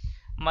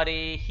 మరి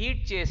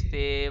హీట్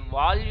చేస్తే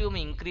వాల్యూమ్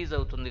ఇంక్రీజ్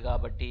అవుతుంది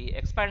కాబట్టి,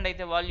 ఎక్స్పాండ్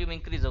అయితే వాల్యూమ్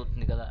ఇంక్రీజ్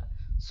అవుతుంది కదా,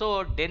 సో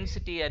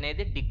డెన్సిటీ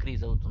అనేది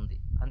డిక్రీజ్ అవుతుంది.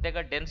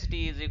 అంతేగా, density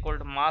is equal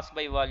to mass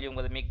by volume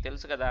కదా, మీకు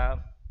తెలుసు కదా.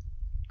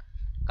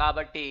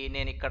 కాబట్టి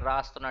నేను ఇక్కడ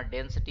రాస్తున్న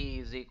density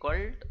is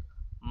equal to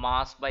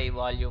mass by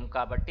volume.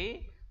 కాబట్టి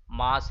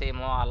మాస్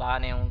ఏమో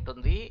అలానే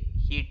ఉంటుంది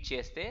హీట్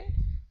చేస్తే,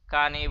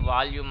 కానీ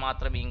వాల్యూమ్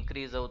మాత్రం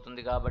ఇంక్రీజ్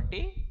అవుతుంది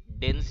కాబట్టి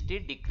డెన్సిటీ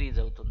డిక్రీజ్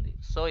అవుతుంది.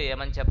 సో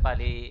ఏమని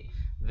చెప్పాలి,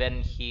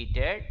 when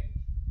heated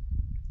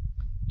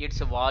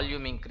it's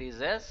volume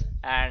increases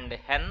and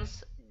hence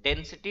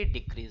density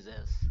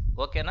decreases.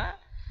 ఓకేనా?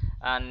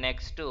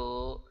 Next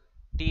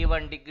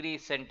T1 degree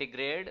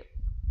centigrade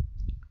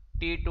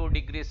T2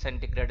 degree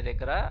centigrade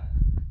దగ్గర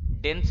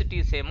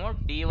డెన్సిటీస్ ఏమో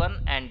D1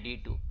 అండ్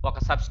D2 ఒక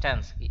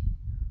సబ్స్టాన్స్కి,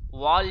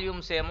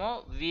 వాల్యూమ్స్ ఏమో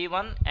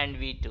V1 అండ్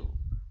V2,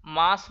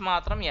 మాస్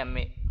మాత్రం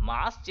MA.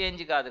 మాస్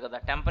చేంజ్ కాదు కదా,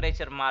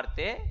 టెంపరేచర్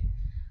మారితే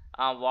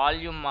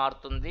వాల్యూమ్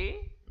మారుతుంది,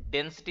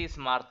 డెన్సిటీస్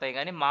మారుతాయి,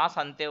 కానీ మాస్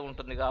అంతే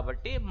ఉంటుంది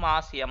కాబట్టి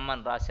మాస్ M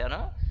అని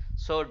రాశాను.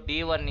 So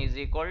D1 is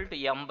equal to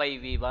M by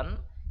V1.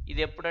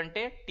 ఇది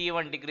ఎప్పుడంటే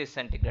T1 డిగ్రీ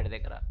సెంటిగ్రేడ్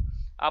దగ్గర.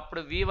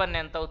 అప్పుడు V1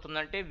 ఎంత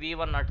అవుతుందంటే,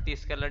 V1 అటు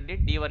తీసుకెళ్ళండి,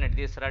 D1 ఇటు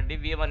తీసుకురండి,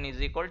 V1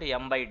 is equal to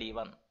M by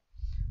D1.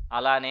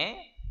 అలానే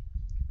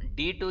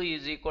D2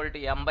 is equal to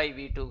M by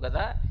V2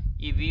 కదా,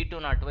 ఈ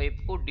V2ని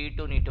అటువైపుకు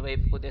D2ని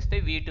ఇటువైపుకు తెస్తే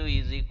V2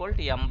 is equal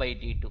to M by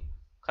D2.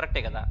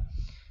 కరెక్టే కదా.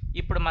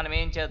 ఇప్పుడు మనం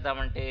ఏం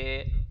చేద్దామంటే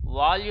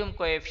volume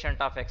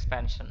coefficient of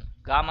expansion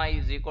gamma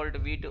is equal to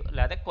V2,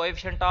 లేదా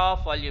coefficient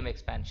of volume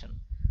expansion,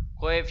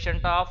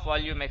 coefficient of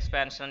volume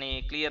expansion అని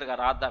క్లియర్గా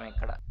రాద్దాం.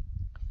 ఇక్కడ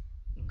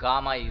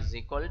gamma is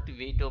equal to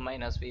V2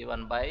 minus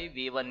V1 by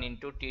V1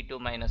 into T2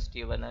 minus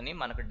T1 అని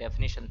మనకు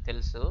డెఫినేషన్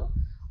తెలుసు.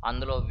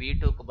 అందులో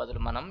V2కు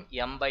బదులు మనం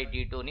M బై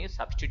D2ని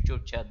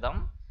సబ్స్టిట్యూట్ చేద్దాం,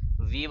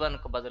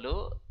 V1కు బదులు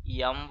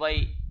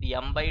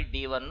M బై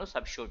D1ను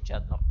సబ్స్టిట్యూట్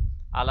చేద్దాం.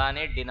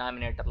 అలానే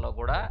డినామినేటర్లో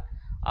కూడా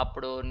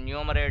అప్పుడు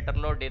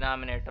న్యూమరేటర్లో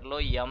డినామినేటర్లో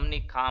ఎంని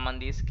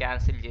కామన్ తీసి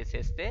క్యాన్సిల్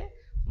చేసేస్తే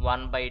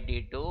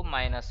 1/d2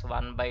 minus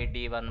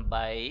 1/d1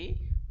 by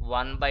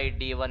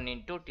 1/d1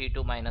 into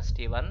t2 minus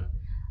t1.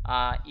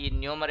 ఈ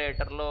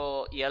న్యూమరేటర్లో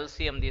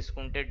ఎల్సిఎం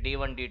తీసుకుంటే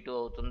d1 d2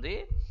 అవుతుంది.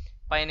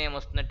 పైన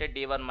ఏమొస్తుందంటే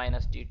d1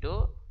 మైనస్ d2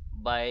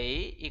 బై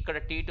ఇక్కడ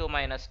t2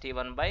 minus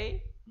t1 by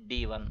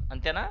d1.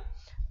 అంతేనా?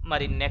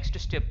 మరి నెక్స్ట్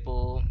స్టెప్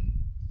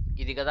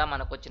ఇది కదా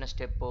మనకు వచ్చిన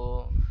స్టెప్.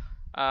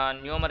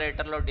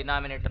 న్యూమరేటర్లో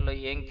డినామినేటర్లో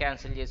ఏం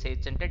క్యాన్సిల్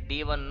చేసేయచ్చు అంటే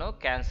d1ను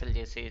క్యాన్సిల్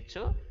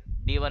చేసేయచ్చు.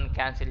 d1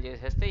 క్యాన్సిల్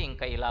చేసేస్తే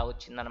ఇంకా ఇలా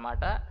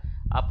వచ్చిందనమాట.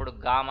 అప్పుడు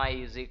gamma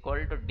is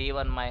equal to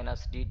d1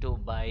 minus d2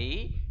 by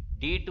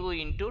d2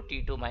 into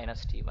t2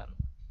 minus t1.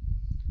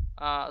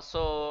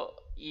 So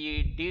ఈ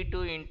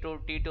d2 into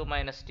t2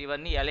 minus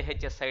t1ని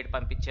LHS side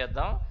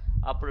పంపించేద్దాం.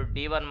 అప్పుడు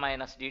d1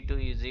 minus d2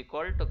 is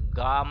equal to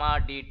gamma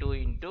d2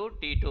 into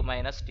t2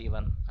 minus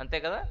t1. అంతే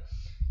కదా?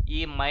 ఈ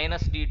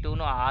minus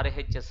d2ను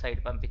RHS side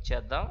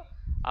పంపించేద్దాం.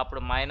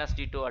 అప్పుడు minus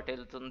d2 అటు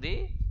వెళ్తుంది,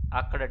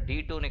 అక్కడ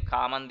d2ని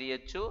common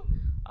తీయచ్చు.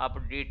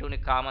 అప్పుడు d2ని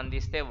కామన్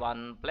తీస్తే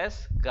 1 plus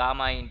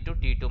gamma into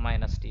t2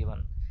 minus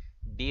t1.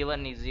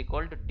 d1 is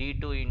equal to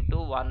d2 into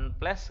 1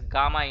 plus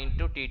gamma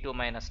into t2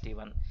 minus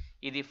t1.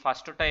 ఇది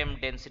ఫస్ట్ టైం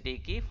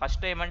డెన్సిటీకి,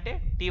 ఫస్ట్ టైం అంటే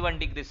t1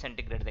 డిగ్రీ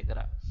సెంటిగ్రేడ్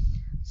దగ్గర,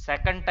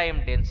 సెకండ్ టైం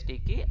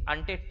డెన్సిటీకి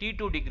అంటే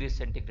t2 డిగ్రీ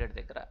సెంటిగ్రేడ్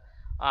దగ్గర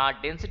ఆ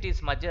densities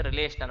మధ్య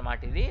relation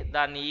అనమాట ఇది.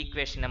 దాన్ని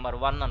ఈక్వేషన్ నెంబర్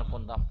 1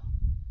 అనుకుందాం.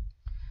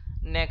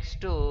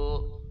 నెక్స్ట్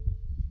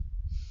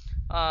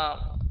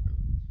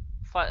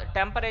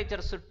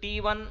టెంపరేచర్స్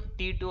T1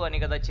 T2 అని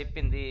కదా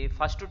చెప్పింది.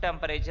 ఫస్ట్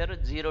టెంపరేచర్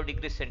 0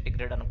 డిగ్రీ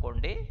సెంటిగ్రేడ్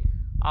అనుకోండి,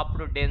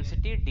 అప్పుడు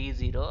density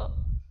d0.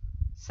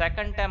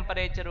 Second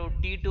temperature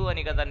T2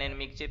 అని కదా నేను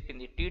మీకు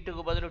చెప్పింది,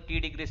 T2కు బదులు T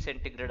డిగ్రీ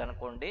సెంటిగ్రేడ్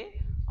అనుకోండి,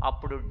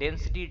 అప్పుడు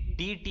డెన్సిటీ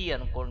dt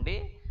అనుకోండి.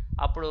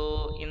 అప్పుడు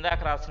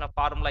ఇందాక రాసిన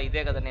ఫార్ములా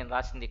ఇదే కదా నేను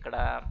రాసింది ఇక్కడ,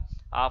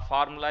 ఆ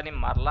ఫార్ములాని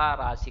మరలా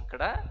రాసి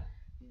ఇక్కడ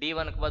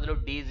d1కు బదులు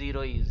d0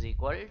 is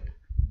equal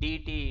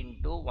dt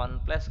into 1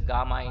 plus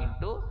gamma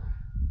into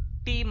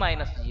t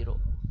minus 0.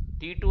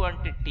 t2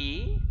 అంటే t,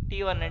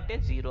 t1 అంటే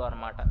 0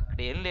 అనమాట. ఇక్కడ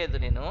ఏం లేదు,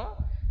 నేను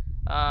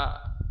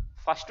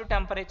ఫస్ట్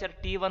టెంపరేచర్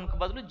T1కు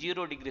బదులు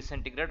 0 డిగ్రీ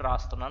సెంటిగ్రేడ్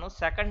రాస్తున్నాను.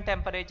 సెకండ్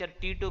టెంపరేచర్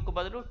T2కు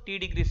బదులు T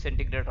డిగ్రీ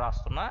సెంటిగ్రేడ్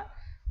రాస్తున్నా.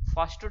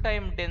 ఫస్ట్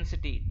టైం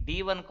డెన్సిటీ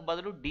d1కు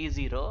బదులు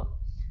d0,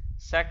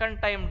 సెకండ్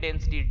టైం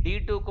డెన్సిటీ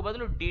d2కు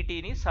బదులు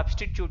dtని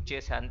సబ్స్టిట్యూట్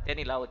చేశాను,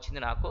 అంతేని ఇలా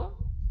వచ్చింది నాకు.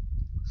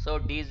 So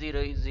d0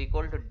 is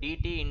equal to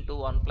dt into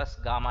 1 plus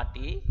gamma t.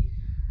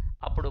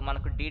 అప్పుడు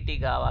మనకు dt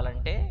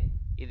కావాలంటే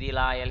ఇది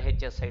ఇలా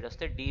LHS సైడ్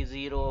వస్తే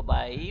d0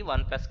 by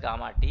 1 plus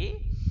gamma t.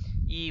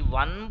 ఈ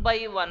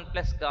 1/1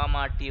 ప్లస్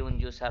గామా t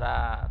ఉంది చూసారా,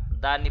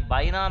 దాన్ని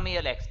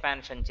బైనామియల్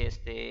ఎక్స్పాన్షన్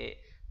చేస్తే,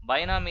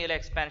 బైనామియల్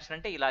ఎక్స్పాన్షన్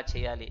అంటే ఇలా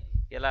చేయాలి,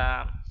 ఇలా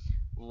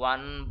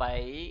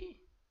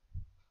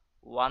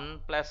 1/1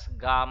 ప్లస్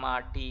గామా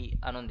t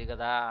అని ఉంది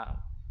కదా,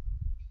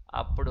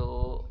 అప్పుడు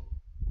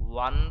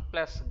 1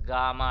 plus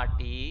gamma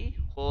t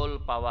whole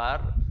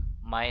power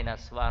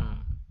 -1.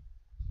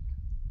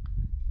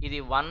 ఇది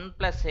 1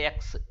 ప్లస్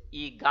ఎక్స్,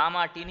 ఈ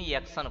గామా టీని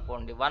ఎక్స్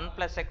అనుకోండి, 1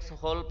 ప్లస్ ఎక్స్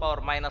హోల్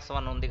పవర్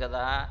 -1 ఉంది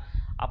కదా,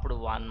 అప్పుడు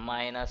 1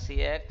 minus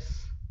X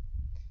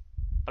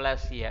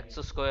plus X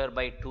square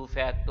by 2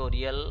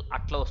 factorial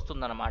అట్లా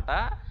వస్తుందన్నమాట.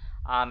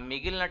 ఆ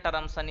మిగిలిన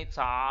టర్మ్స్ అన్ని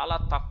చాలా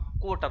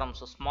తక్కువ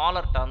టర్మ్స్,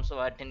 స్మాలర్ టర్మ్స్,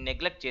 వాటిని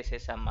నెగ్లెక్ట్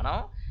చేసేసాం మనం.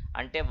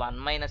 అంటే 1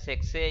 మైనస్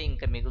ఎక్సే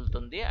ఇంకా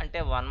మిగులుతుంది, అంటే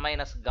 1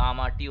 మైనస్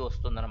గామా టీ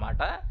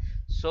వస్తుందన్నమాట.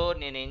 సో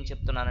నేనేం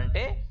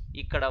చెప్తున్నానంటే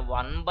ఇక్కడ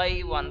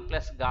 1/1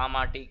 ప్లస్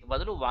గామా టీకి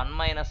బదులు 1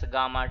 మైనస్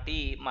గామా టీ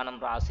మనం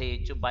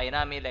రాసేయచ్చు.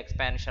 బైనామియల్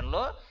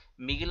ఎక్స్పాన్షన్లో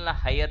మిగిలిన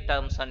హయ్యర్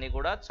టర్మ్స్ అన్నీ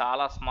కూడా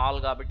చాలా స్మాల్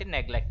కాబట్టి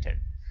నెగ్లెక్టెడ్.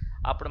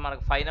 అప్పుడు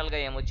మనకు ఫైనల్గా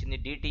ఏమొచ్చింది,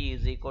 dt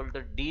is equal to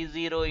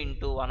d0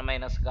 into 1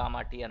 minus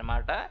gamma tea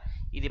అనమాట.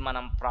 ఇది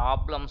మనం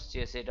ప్రాబ్లమ్స్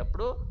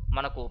చేసేటప్పుడు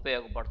మనకు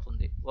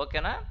ఉపయోగపడుతుంది.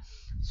 ఓకేనా?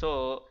 సో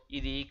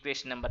ఇది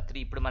ఈక్వేషన్ నెంబర్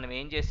 3. ఇప్పుడు మనం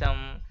ఏం చేసాం,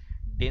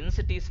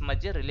 డెన్సిటీస్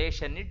మధ్య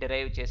రిలేషన్ని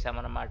డిరైవ్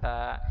చేసామన్నమాట.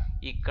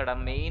 ఇక్కడ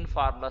main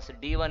formulas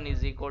d1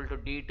 is equal to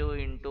d2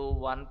 into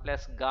 1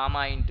 plus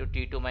gamma into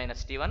t2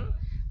 minus t1.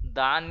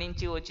 దాని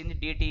నుంచి వచ్చింది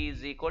dt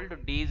is equal to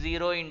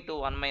d0 into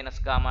 1 minus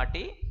gamma t.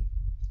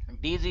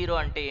 d0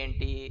 అంటే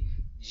ఏంటి,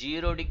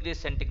 0 డిగ్రీ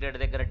సెంటిగ్రేడ్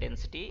దగ్గర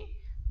డెన్సిటీ,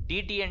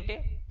 dt అంటే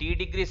t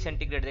డిగ్రీ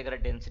సెంటిగ్రేడ్ దగ్గర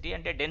density,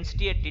 అంటే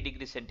density at t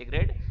degree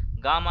centigrade,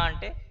 gamma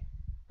అంటే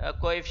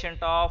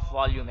coefficient of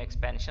volume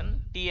expansion,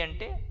 t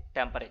అంటే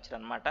టెంపరేచర్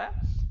అనమాట.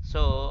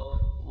 సో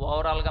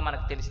ఓవరాల్గా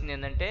మనకు తెలిసింది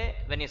ఏంటంటే,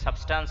 వెన్ ఈ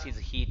substance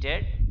is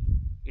heated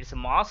its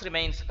mass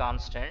remains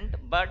constant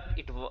but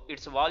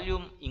its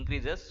volume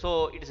increases, so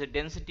its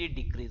density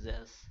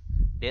decreases.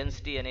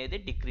 Density అనేది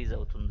డిక్రీజ్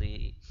అవుతుంది.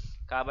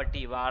 కాబట్టి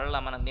ఇవాళ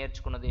మనం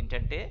నేర్చుకున్నది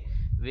ఏంటంటే,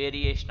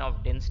 variation of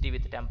density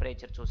with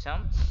temperature చూసాం,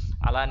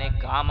 అలానే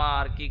గామా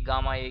ఆర్కి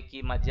గామా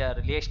ఏకి మధ్య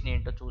రిలేషన్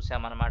ఏంటో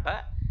చూసామన్నమాట.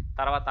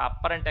 తర్వాత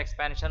అప్పరెంట్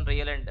ఎక్స్పాన్షన్,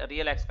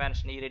 రియల్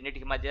ఎక్స్పాన్షన్, ఈ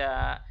రెండింటికి మధ్య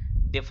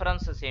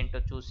డిఫరెన్సెస్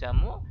ఏంటో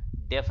చూసాము,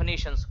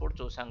 డెఫినేషన్స్ కూడా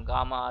చూసాం,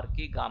 గామా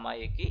ఆర్కి గామా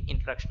ఏకి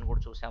ఇంట్రడక్షన్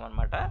కూడా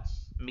చూసామన్నమాట.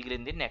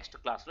 మిగిలింది నెక్స్ట్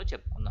క్లాస్లో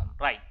చెప్పుకుందాం.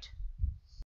 రైట్.